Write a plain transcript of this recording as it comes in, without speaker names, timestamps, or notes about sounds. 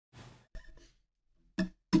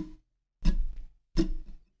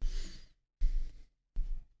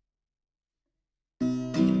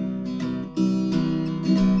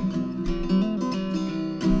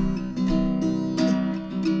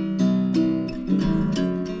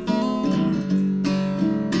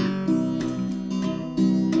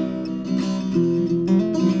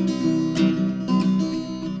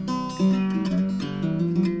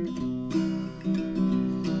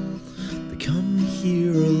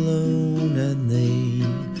alone and they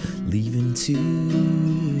leaving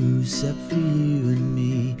too, except for you and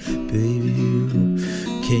me. Baby, who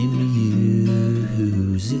came to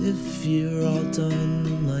use? If you're all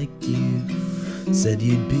done like you said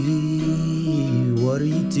you'd be, what are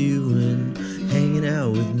you doing hanging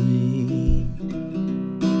out with me?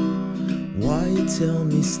 Why you tell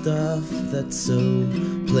me stuff that's so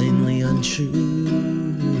plainly untrue?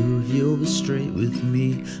 If you'll be straight with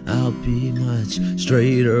me, I'll be much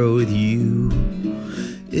straighter with you.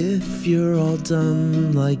 If you're all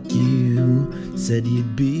done like you said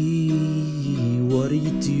you'd be, what are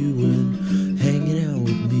you doing hanging out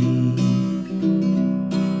with me?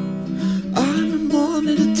 I've been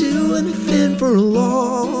wanting to do anything for a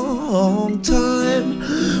long time.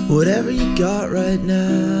 Whatever you got right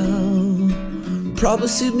now probably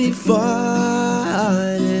suit me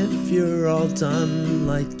fine. If you're all done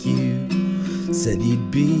like you said you'd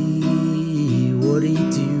be, what are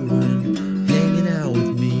you doing hanging out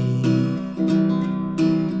with me?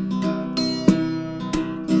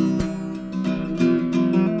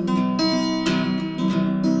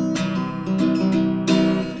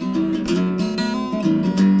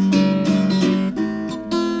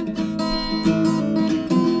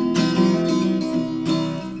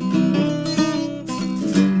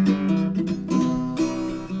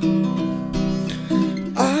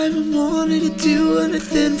 I've been wanting to do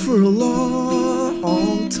anything for a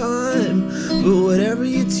long time, but whatever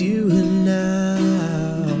you're doing now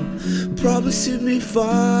probably suit me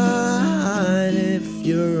fine. If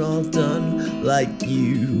you're all done like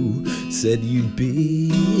you said you'd be,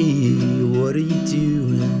 what are you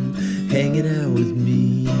doing hanging out with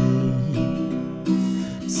me?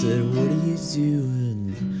 Said, what are you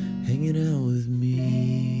doing hanging out with me?